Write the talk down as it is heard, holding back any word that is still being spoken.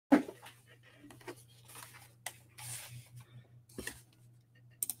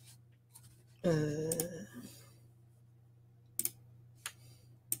Hello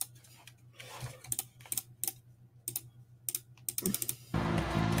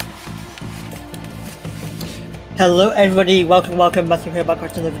everybody, welcome, Matthew here back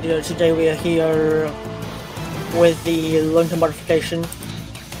to another video. Today we are here with the long-term modification.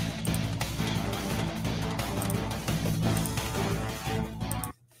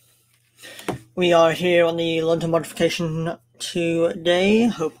 We are here on the long-term modification today.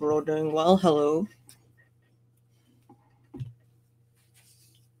 Hope we're all doing well. Hello.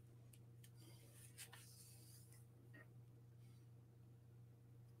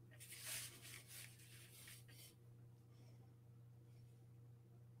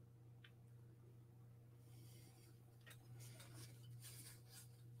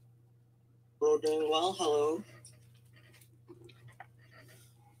 We're all doing well. Hello.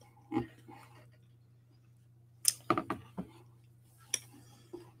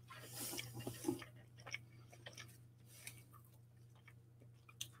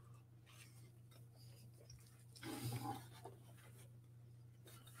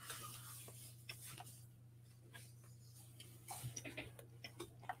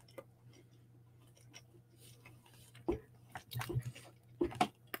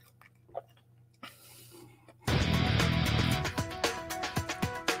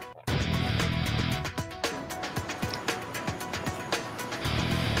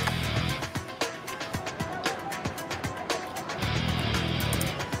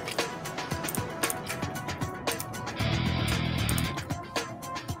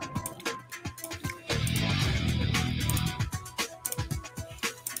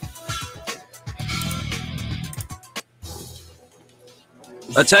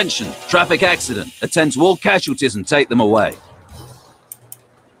 Attention, traffic accident. Attend to all casualties and take them away.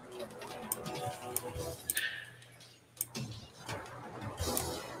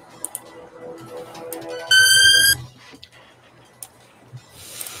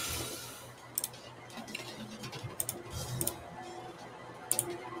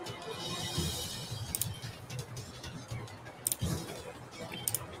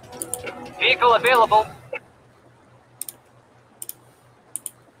 Vehicle available.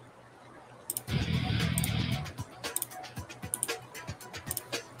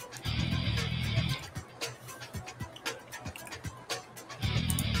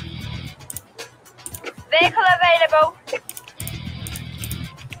 Vehicle available.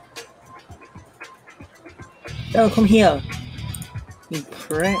 Oh, come here, you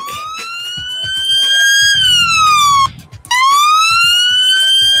prick.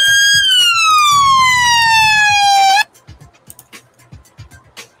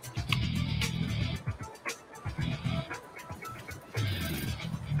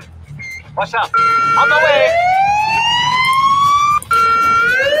 What's up? On my way.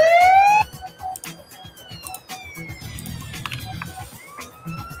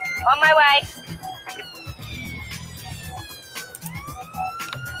 On my way.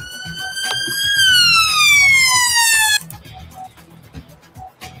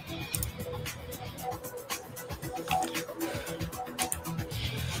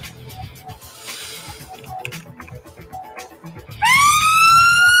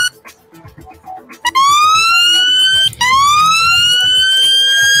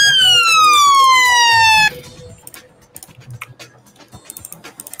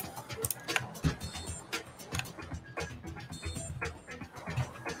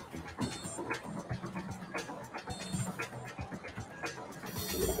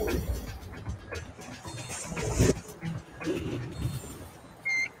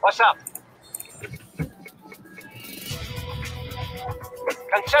 What's up?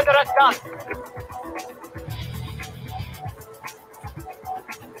 Consider it done.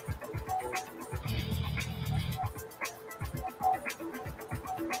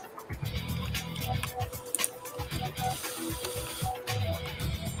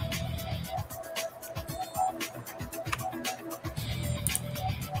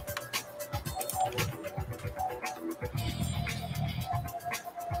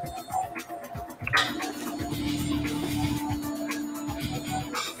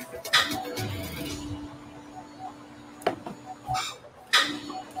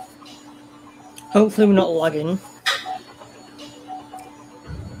 Hopefully we're not lagging.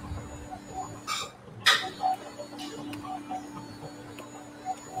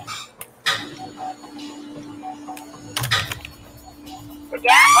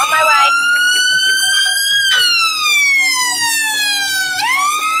 Yeah, on my way.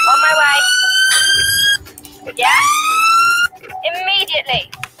 On my way. Yeah? Immediately.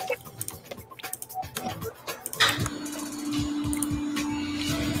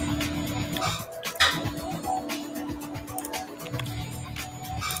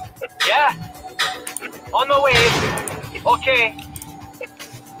 On my way. Okay.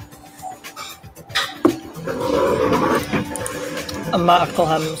 And Martical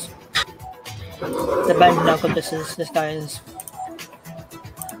Hams. Depending on how good this guy's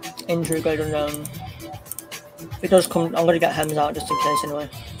injury grade unknown. If it does come, I'm gonna get Hems out just in case anyway.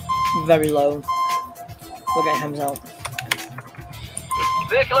 Very low. We'll get Hems out.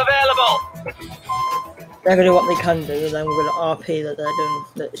 Vehicle available. They're gonna do what they can do, and then we're gonna RP that they're doing.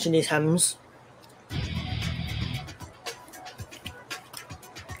 That she needs Hems.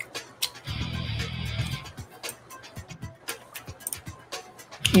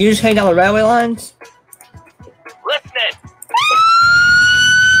 You just heading down the railway lines? Listening.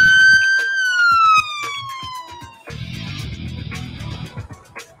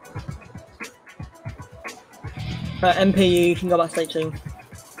 Right, MPU, you can go back state 2.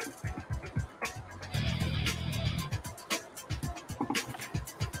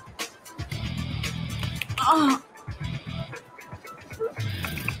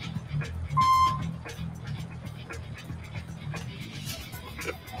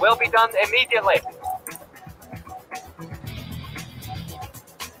 Will be done immediately.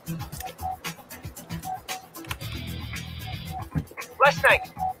 Listening.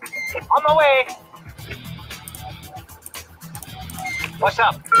 On my way. What's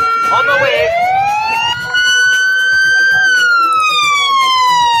up? On my way.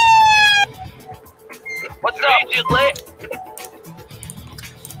 What's up? Immediately.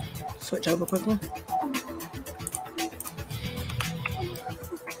 Switch over quickly.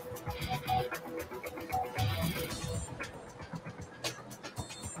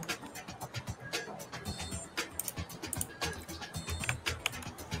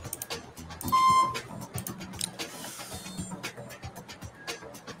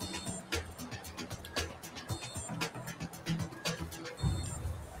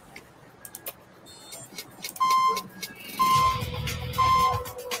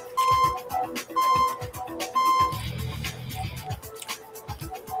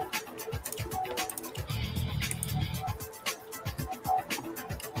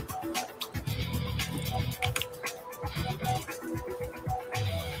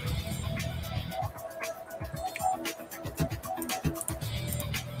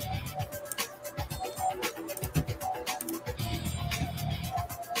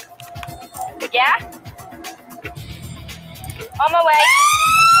 Yeah? On my way.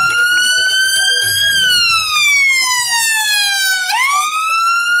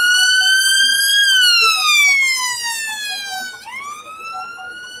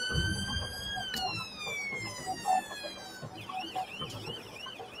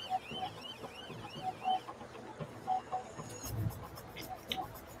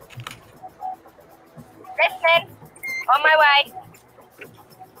 Listening. On my way.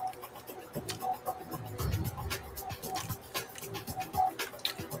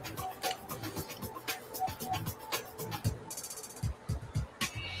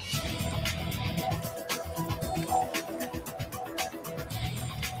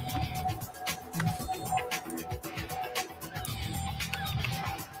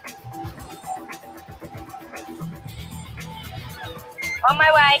 On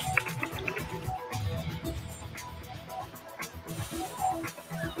my way.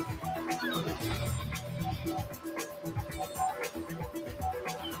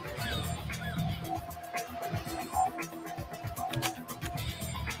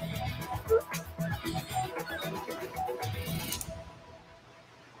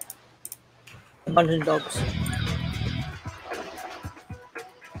 Abandoned dogs.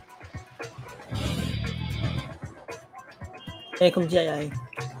 Here comes the AA.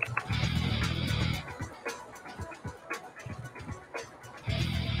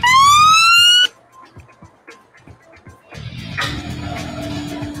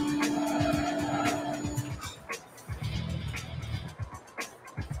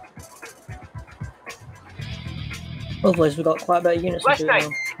 Otherwise, we've got quite a bit of units to do now.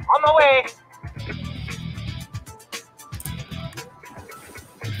 Listening. On my way.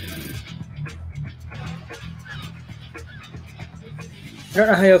 I don't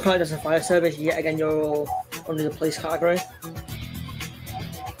know how you're currently as a fire service, yet again you're all under the police category.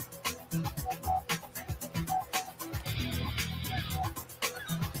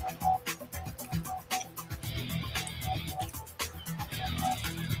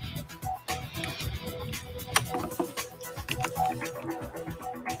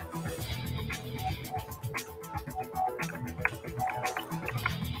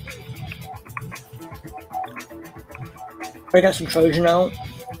 We got some Trojan out.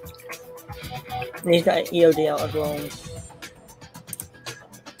 And he's got an EOD out as well.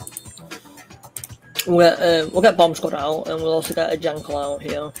 We'll get Bomb Squad out, and we'll also get a Jankel out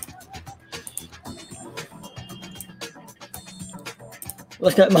here.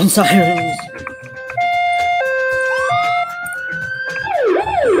 Let's get them on sirens.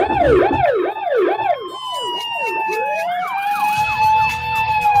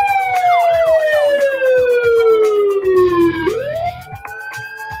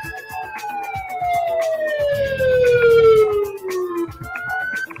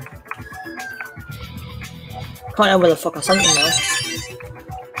 Can't remember where the fuck I sent them now.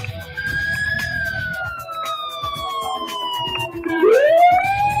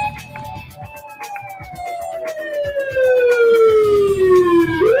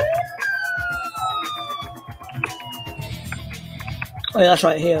 Oh yeah, that's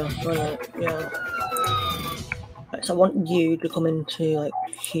right here. Right, yeah. Right, so I want you to come into like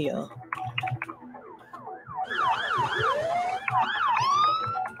here.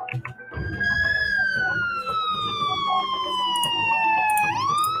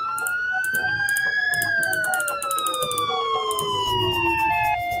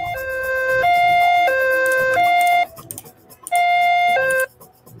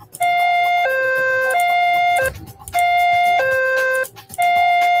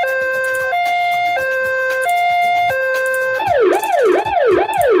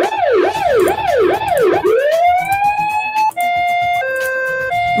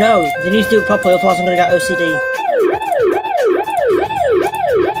 No, you need to do it properly, otherwise I'm gonna get OCD.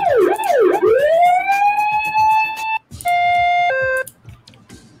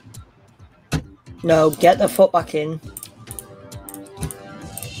 No, get the foot back in.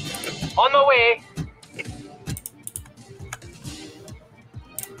 On my way.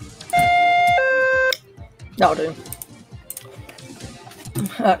 That'll do.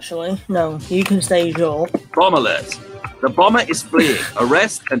 Actually, no, you can stay as your. Bomb alert. The bomber is fleeing.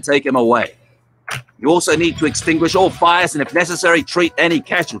 Arrest and take him away. You also need to extinguish all fires and, if necessary, treat any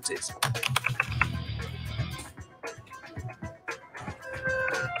casualties.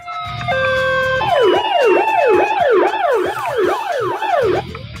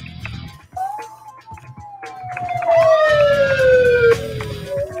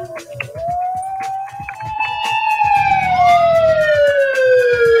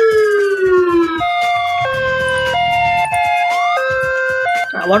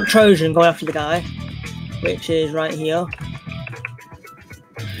 I want Trojan going after the guy, which is right here.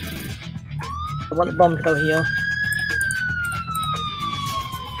 I want the bomb to go here.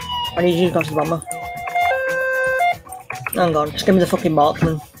 I need you to go to the bomber. Hang on, just give me the fucking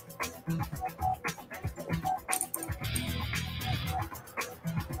marksman.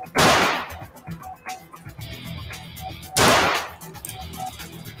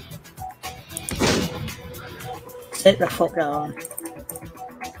 Sit the fuck down.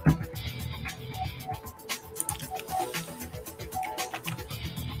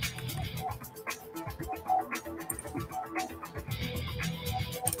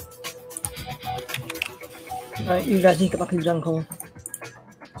 Right, you guys need to get back in the jungle.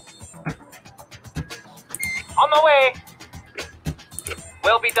 On my way.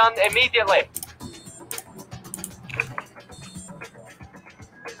 Will be done immediately.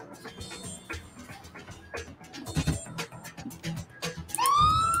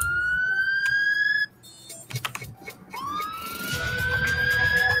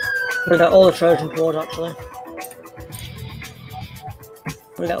 We got all the Trojan towards actually.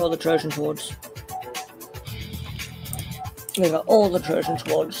 We got all the Trojan towards. We got all the Trojan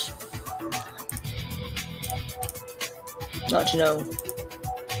towards. Actually, no.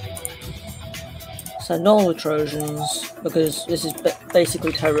 Send all the Trojans because this is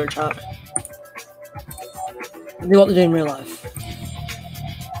basically terror attack. Do what they do in real life.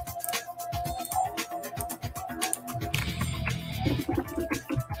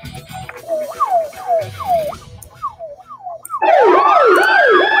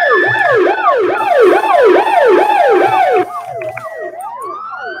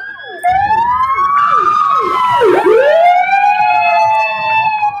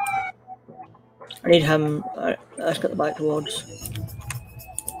 I need him. Let's get the bike towards.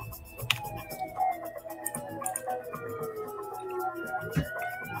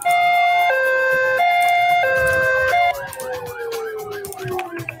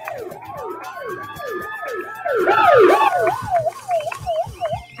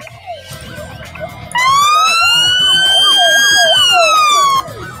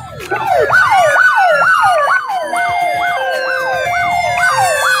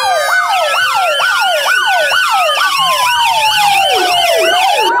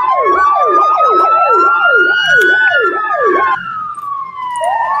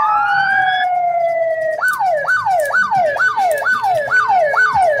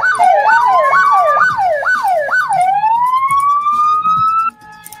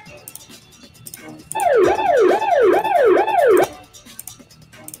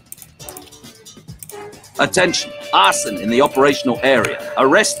 Attention, arson in the operational area.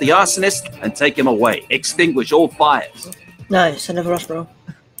 Arrest the arsonist and take him away. Extinguish all fires. Nice, I never asked, bro.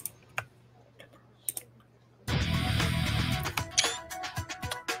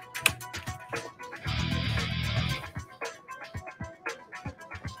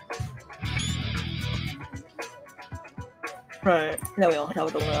 Right, there we are, now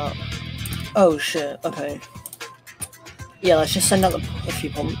we're doing that. Oh shit, okay. Yeah, let's just send out a few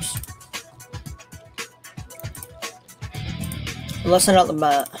pumps. Let's send out the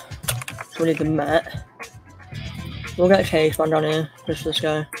mat. So we need the mat. We'll get a case one down here, just for this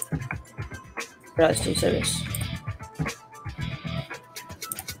guy. That's too serious.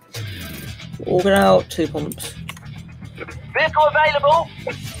 We'll get out 2 pumps. Vehicle available.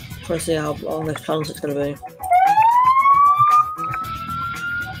 Try to see how long this transit's gonna be.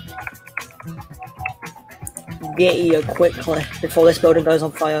 Get here quickly before this building goes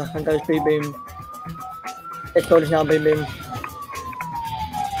on fire and goes boom boom. This building's now boom boom.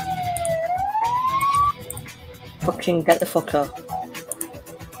 Fucking get the fuck up.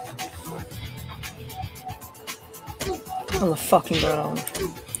 On the fucking ground.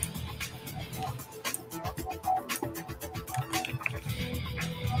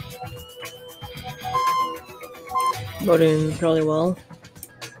 Building really well.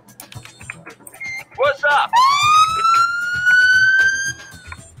 What's up?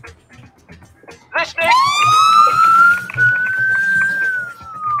 Listening.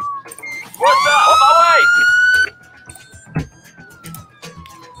 What's up? On my way.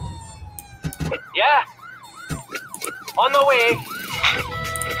 Yeah. On the way.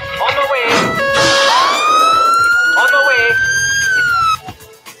 On the way. On the way.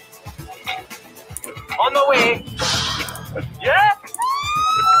 On the way. Yeah.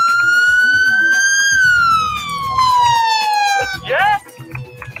 Yeah.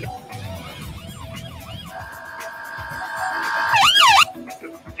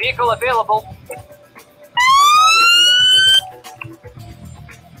 Vehicle available.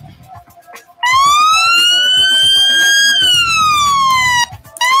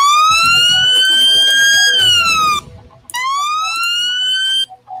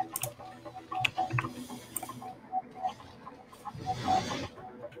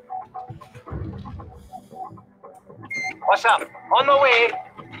 What's up? On the way.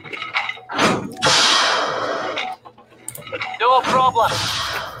 No problem.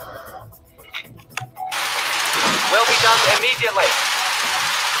 Will be done immediately.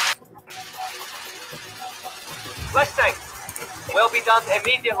 Listening. Will be done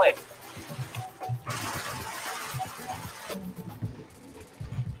immediately.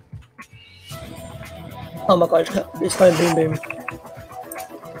 Oh my god, it's going boom boom.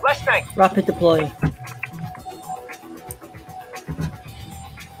 Listening. Rapid deploy.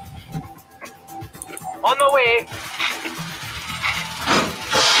 On the way.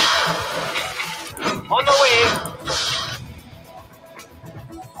 On the way.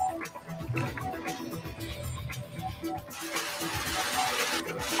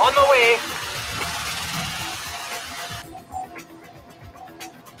 On the way.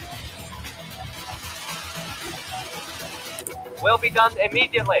 Will be done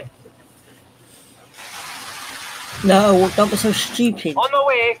immediately. No, don't be so stupid. On the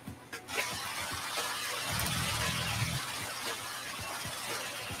way.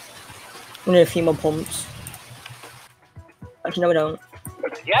 We need a few more pumps. Actually, no, we don't.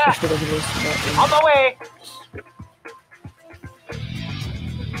 Yeah. Just because it needs to be. On the way.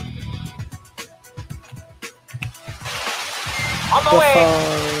 On the way.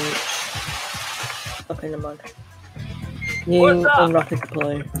 Okay, never mind. New What's up? unrapid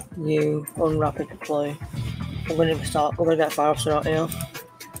deploy. New unrapid deploy. We're gonna start. We're gonna get a fire officer out here.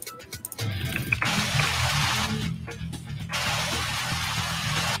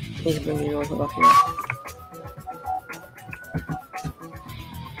 He's bringing you over back here.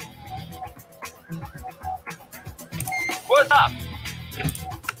 What's up?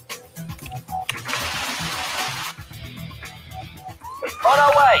 On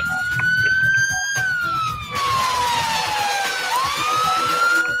our way.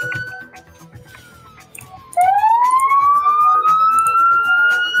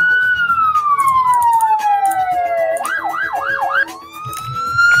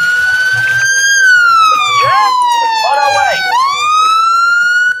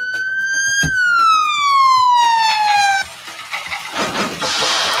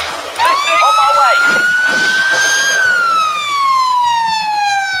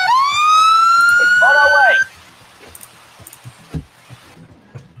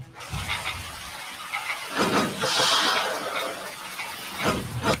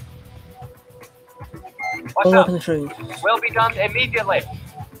 What's Pull up? up in the trees. Will be done immediately.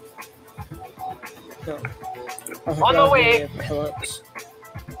 No. I On the way. Pillars.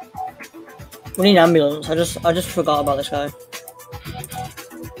 We need an ambulance. I just forgot about this guy.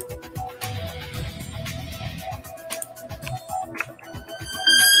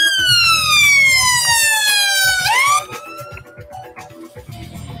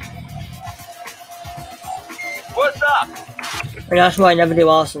 What's up? And that's why I never do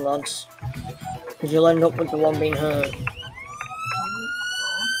arson, lads. Because you'll end up with the one being hurt.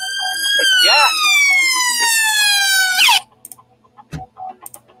 Yeah.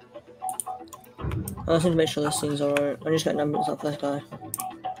 I just need to make sure this thing's alright. I just got an ambulance off this guy.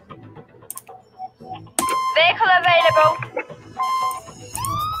 Vehicle available.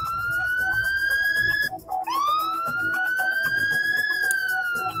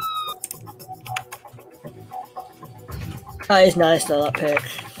 That is nice though, that pick.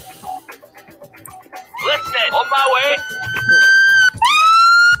 Listening. On my way.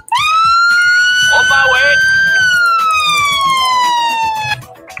 On my way.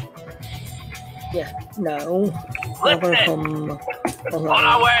 Yeah, no. I'm gonna come. On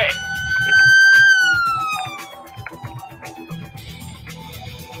our way.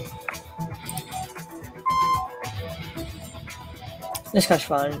 This guy's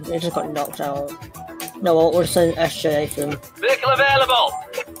fine. He just got knocked out. No, we'll send SJ for him. Vehicle available.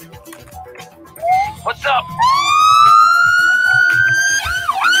 What's up?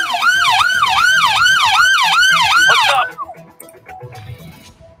 What's up?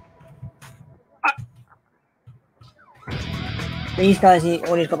 These guys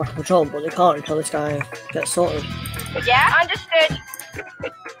only got back to patrol, but they can't until this guy gets sorted. Yeah, understood.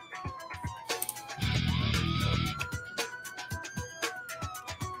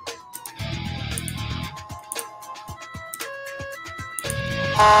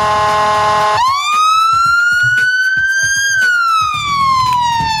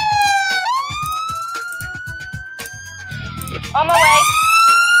 On my way.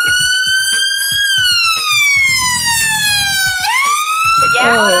 Yeah,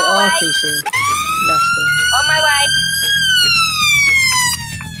 on Oh, my way. RTC. Nasty. On my way.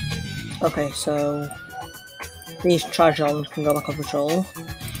 Okay, so these Trajons can go back on patrol.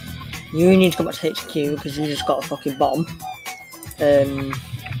 You need to go back to HQ because you just got a fucking bomb.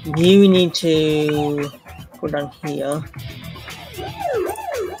 You need to go down here.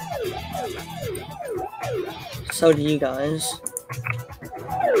 So do you guys.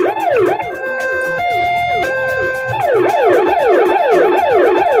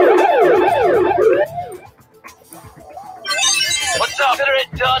 What's up? Consider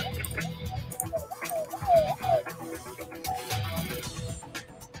it done.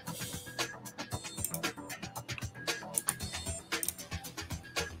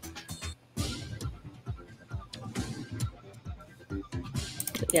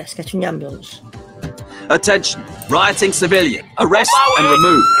 Yes, get in the ambulance. Attention, rioting civilian. Arrest and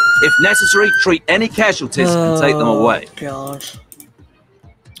remove. If necessary, treat any casualties and take them away. God.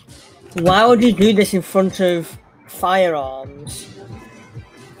 Why would you do this in front of firearms?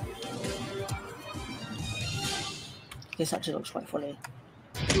 This actually looks quite funny.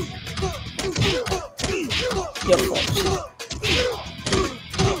 You're fucked.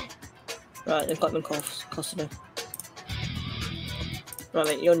 Right, they've got him in custody. Right,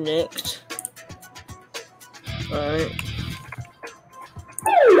 mate, you're nicked. Right.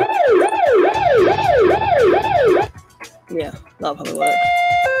 Yeah, that'll probably work.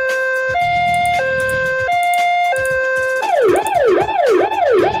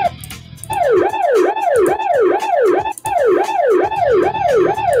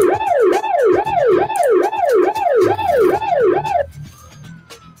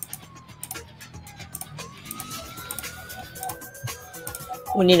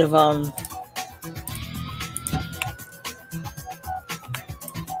 We need a van.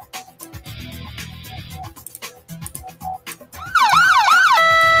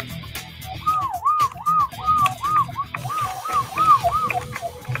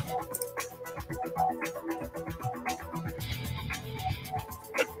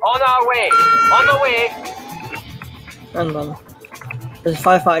 On our way. On the way. Hang on. There's a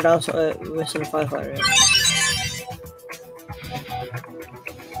firefighter down, so we're missing a firefighter here.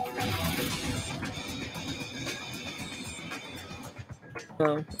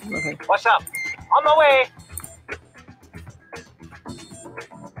 Oh, okay. What's up? On the way.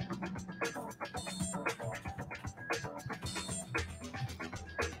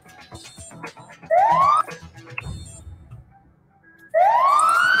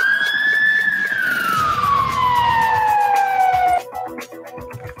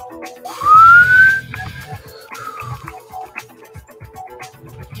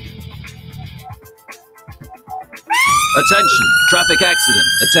 Attention, traffic accident.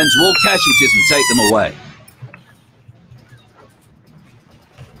 Attend to all casualties and take them away.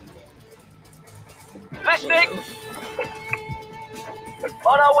 Listening.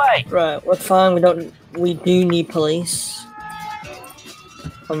 On our way. Right, we're fine. We do need police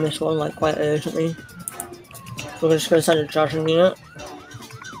on this one, like quite urgently. We're just gonna send a charging unit.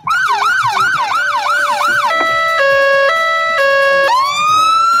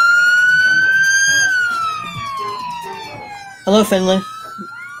 Hello, Finley.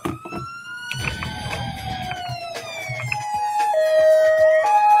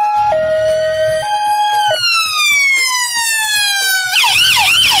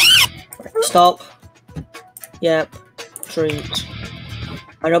 Stop. Yep. Treat.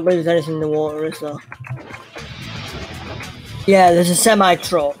 I don't believe there's anything in the water, is there? Yeah, there's a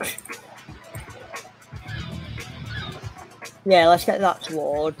semi-truck. Yeah, let's get that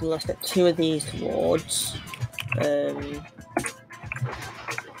towards, and let's get 2 of these towards.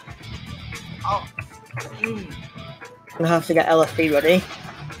 We'll have to get LFB ready.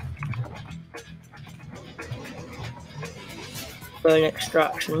 For an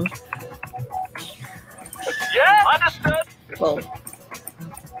extraction. Yeah, understood. Well,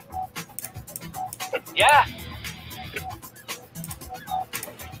 Yeah.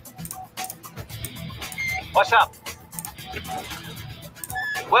 What's up?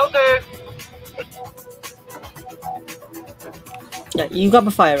 Will do. yeah, you grab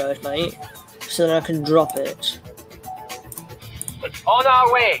a fire hose, mate, so then I can drop it. On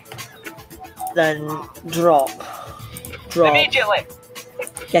our way. Then drop. Immediately.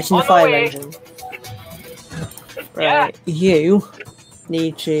 Get in the On the fire way. engine. Right, you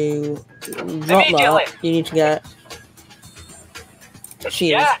need to drop Immediately. that. You need to get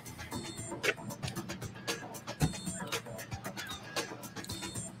shield. Yeah.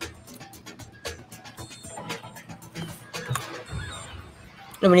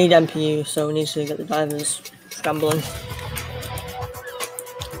 And we need MPU, so we need to get the divers scrambling.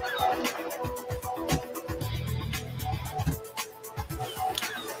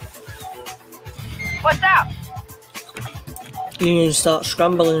 What's up? You need to start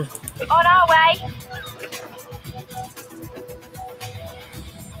scrambling. On our way.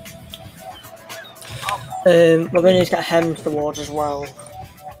 We're going to need to get hems towards as well.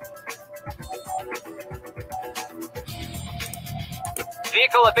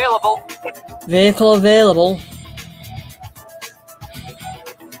 Vehicle available. Vehicle available.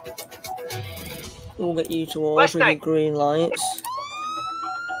 We'll get you towards with the green lights.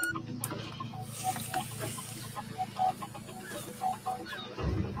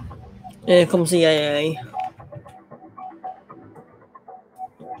 Here comes the AA.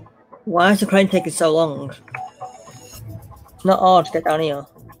 Why is the crane taking so long? It's not hard to get down here.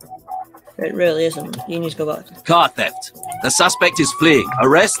 It really isn't. You need to go back. Car theft. The suspect is fleeing.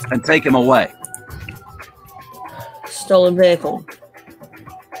 Arrest and take him away. Stolen vehicle.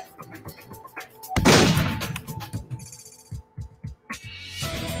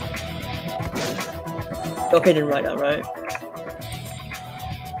 You're hidden right now, right?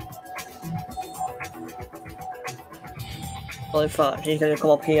 Well, in fact, he's going to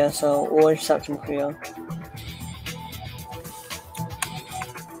come up here, so we'll intercept him here.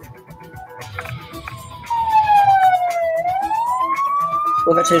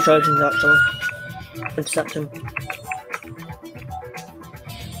 We'll get 2 Trojans, actually. Intercept him.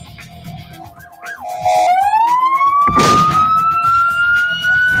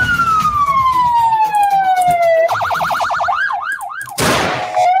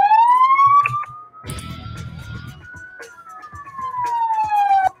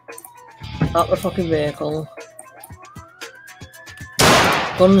 Out the fucking vehicle.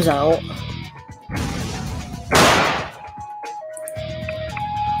 Guns out.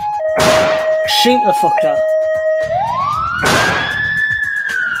 Shoot the fucker.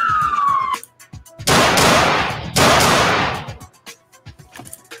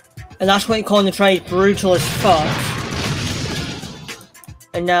 And that's what you call in the trade brutal as fuck.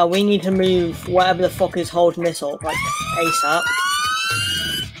 And now we need to move whatever the fuck is holding this up, like ASAP.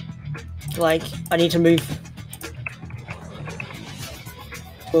 Like, I need to move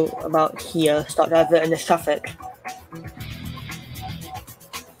to about here, start diverting this traffic.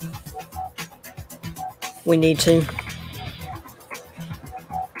 We need to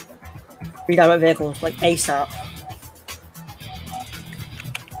redirect vehicles, like ASAP.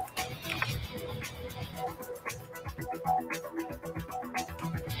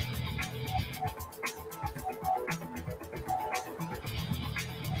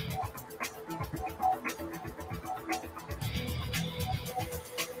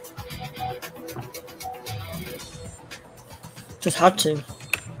 Just had to.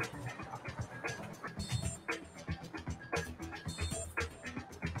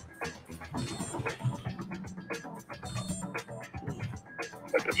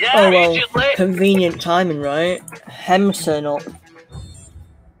 Yeah, Oh well, immediately. convenient timing, right? Hems turn up.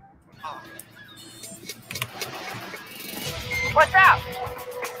 What's up?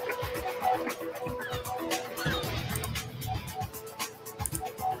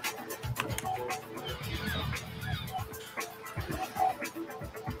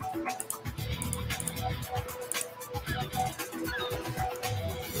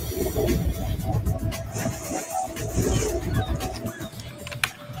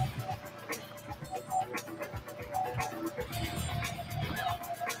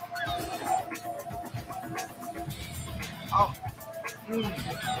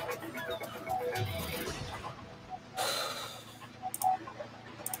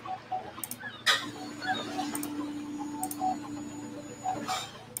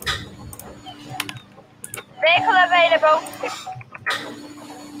 Vehicle available.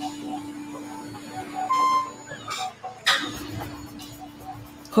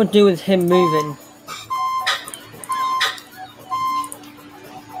 Could do with him moving.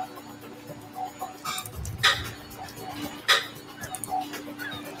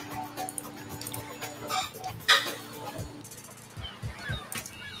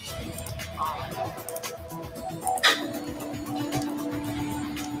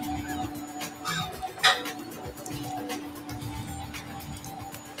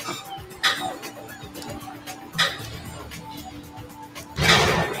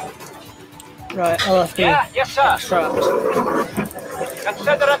 Right, LFD. Yeah, yes, sir. Extract.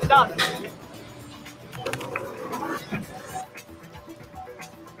 Consider it done.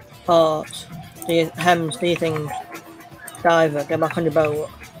 Parts. Hems, do your thing. Diver, get back on your boat.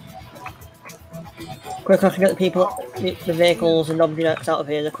 Quicker I can get the people, the vehicles and objects out of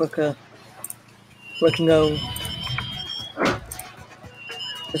here, the quicker we can go.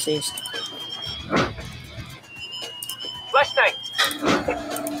 Deceased. Listening.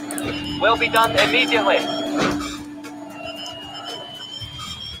 Will be done immediately.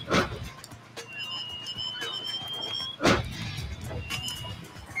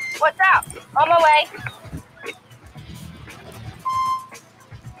 What's up? On my way.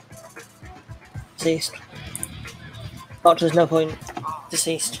 Deceased. Doctor, there's no point.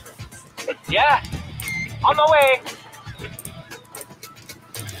 Deceased. Yeah. On my way.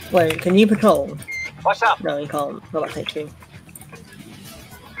 Wait, can you patrol? What's up? No, you can't. Go back to HQ.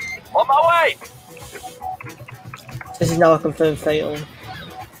 On my way. This is now a confirmed fatal.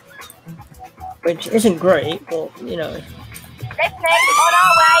 Which isn't great, but, you know. Listening, on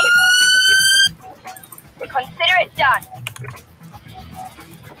our way. Consider it done.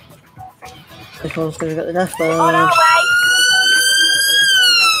 This one's going to get the death On our badge. way.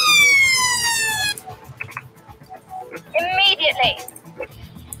 Immediately.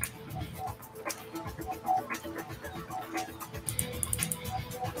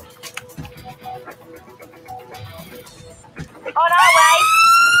 On our way.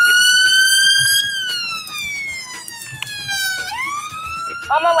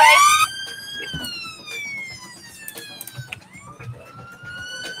 On my way.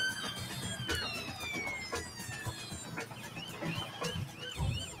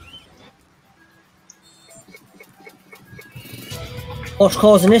 What's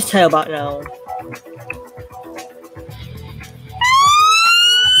causing this tailback now?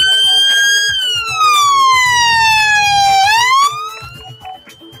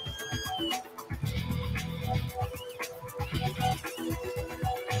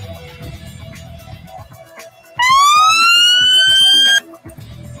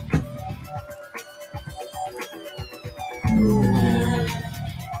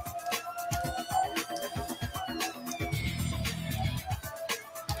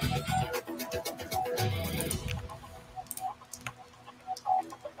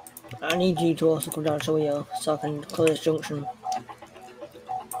 I need you to also come down so I can clear this junction.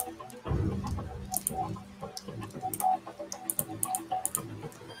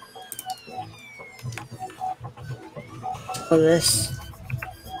 For this.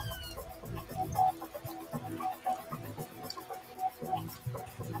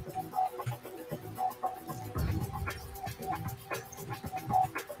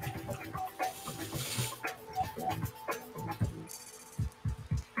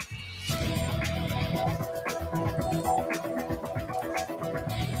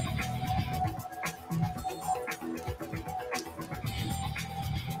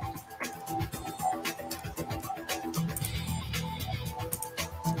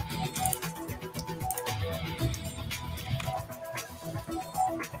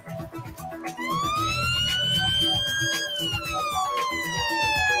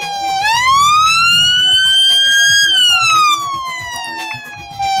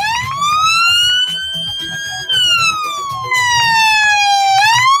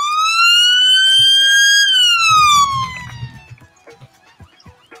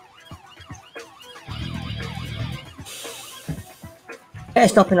 Get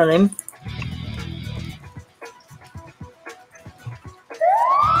a stopping on him.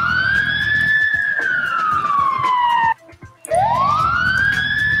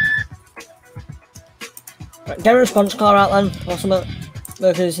 Right, get a response car out then, or something,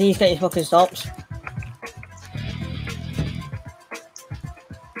 because he's getting fucking stops.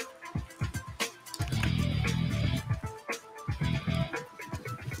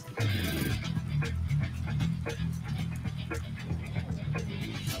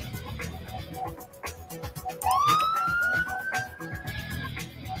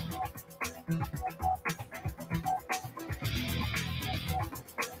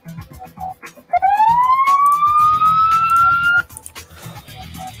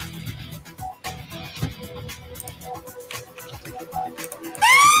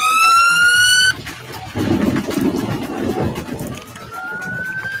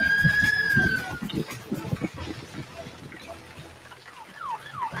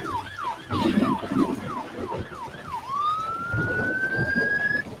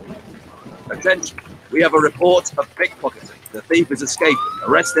 Attention, we have a report of pickpocketing. The thief is escaping.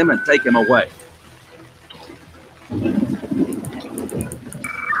 Arrest him and take him away.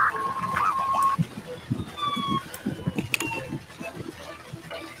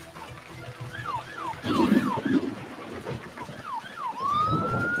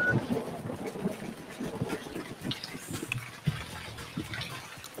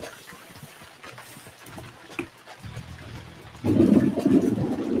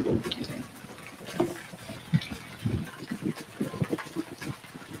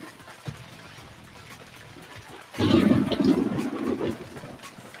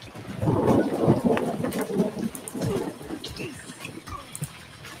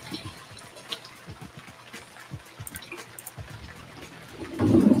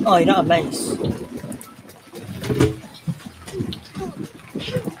 Oh, you don't have mace.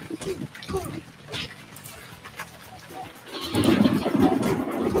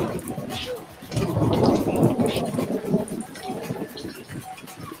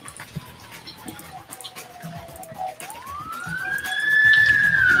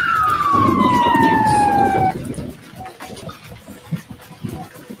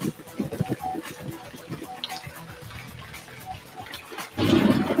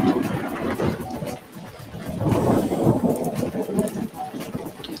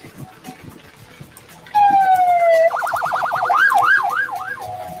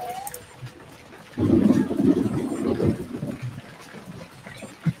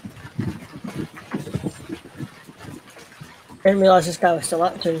 Didn't realise this guy was still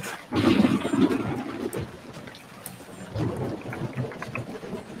active.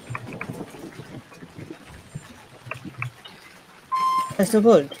 That's still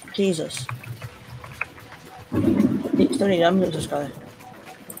good. Jesus. It's still need ambulance, this guy.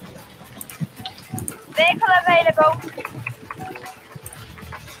 Vehicle available.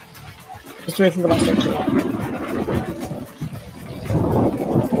 He's drinking the last exit.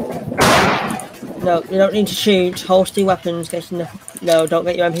 No, you don't need to shoot. Holster your weapons. Get in the... No, don't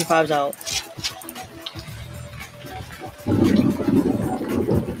get your MP5s out.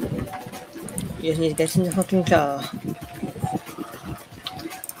 You just need to get in the fucking car.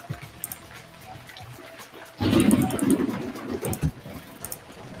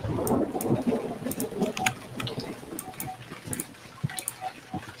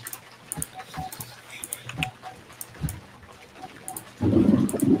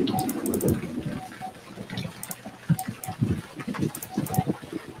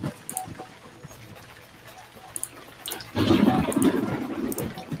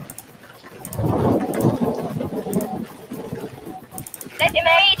 Let him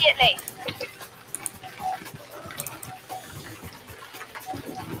immediately.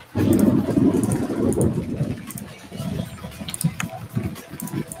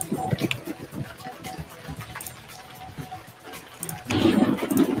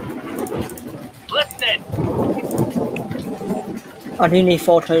 Listening. I do need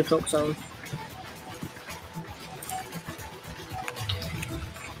 4 tow trucks on.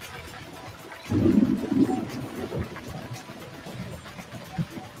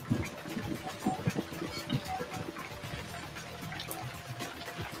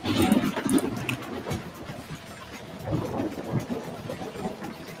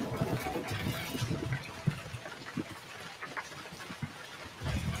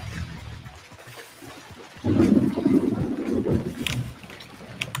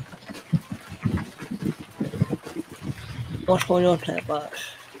 What's going on there, but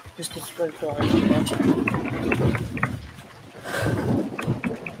just a straight line.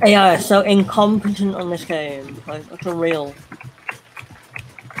 AI so incompetent on this game, like that's unreal.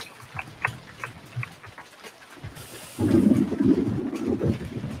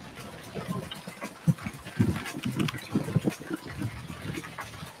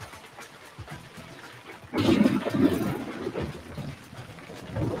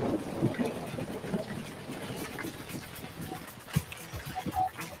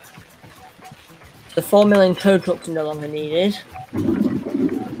 The 4 million tow trucks are no longer needed.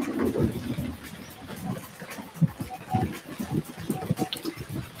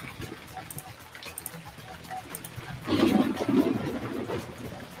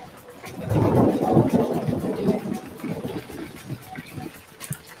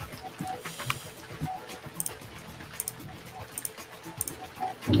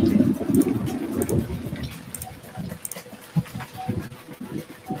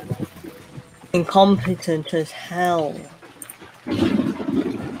 Incompetent as hell.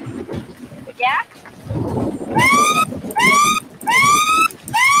 Yeah?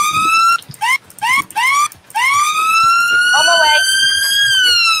 On my way.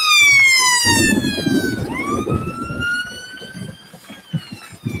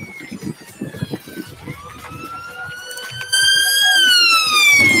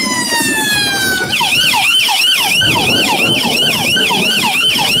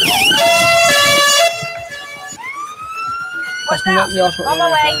 That's not the offer. On my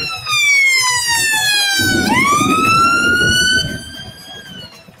way.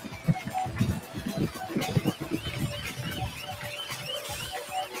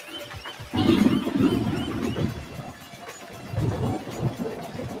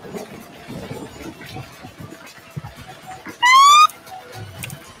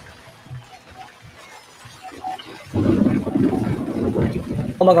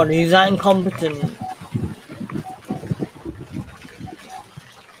 Oh my god, he's that incompetent.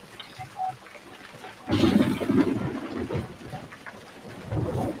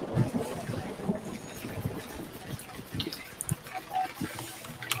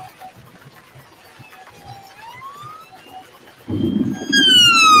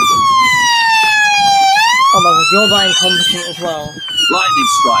 Oh my god, you're that incompetent as well. Lightning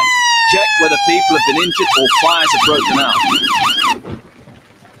strike. Check whether people have been injured or fires have broken out.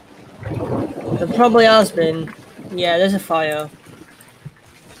 There probably has been. Yeah, there's a fire.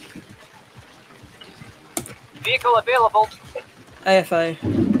 Vehicle available. AFA.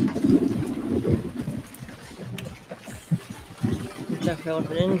 Check if anyone's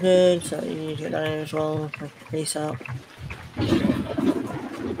been injured, so you need to get down here as well. Peace out.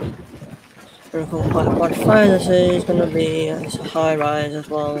 Recall quite what fire this is going to be. It's a high rise as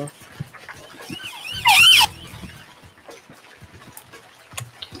well.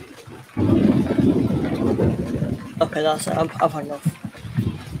 Okay, that's it. I've had enough.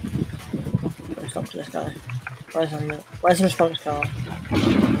 Let's stop to this guy. Where's the response car?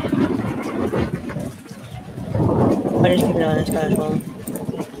 I need to keep an eye on this guy as well.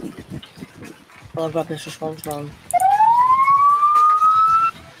 I'll grab this response one.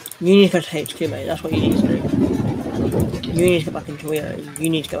 You need to go to HQ, mate. That's what you need to do. You need to get back into Rio. You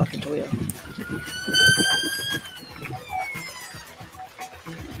need to get back into Rio.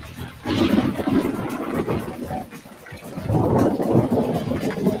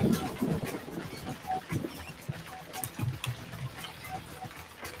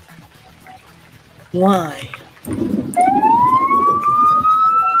 Why?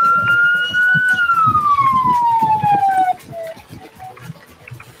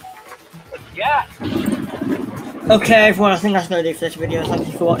 Yeah. Okay, everyone, I think that's going to do for this video. Thank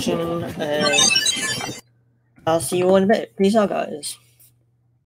you for watching. I'll see you all in a bit. Peace out, guys.